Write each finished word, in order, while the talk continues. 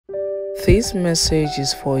This message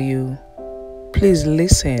is for you. Please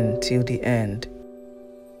listen till the end.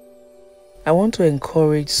 I want to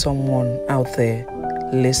encourage someone out there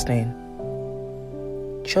listening.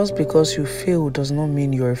 Just because you fail does not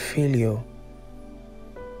mean you're a failure.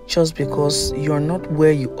 Just because you're not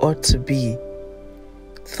where you ought to be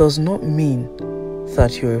does not mean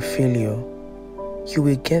that you're a failure. You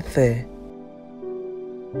will get there.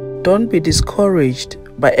 Don't be discouraged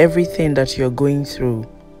by everything that you're going through.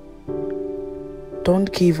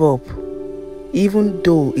 Don't give up, even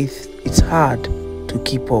though it's hard to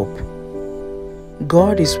keep up.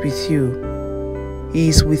 God is with you. He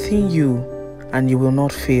is within you, and you will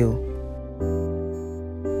not fail.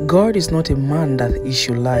 God is not a man that he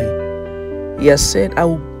should lie. He has said, I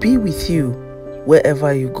will be with you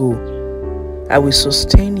wherever you go. I will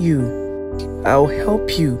sustain you. I will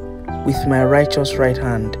help you with my righteous right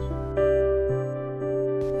hand.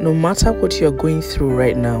 No matter what you're going through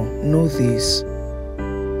right now, know this.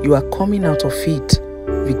 You are coming out of it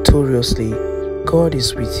victoriously. God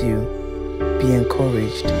is with you. Be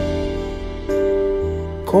encouraged.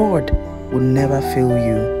 God will never fail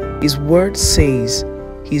you. His word says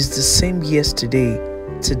He's the same yesterday,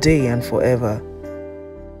 today, and forever.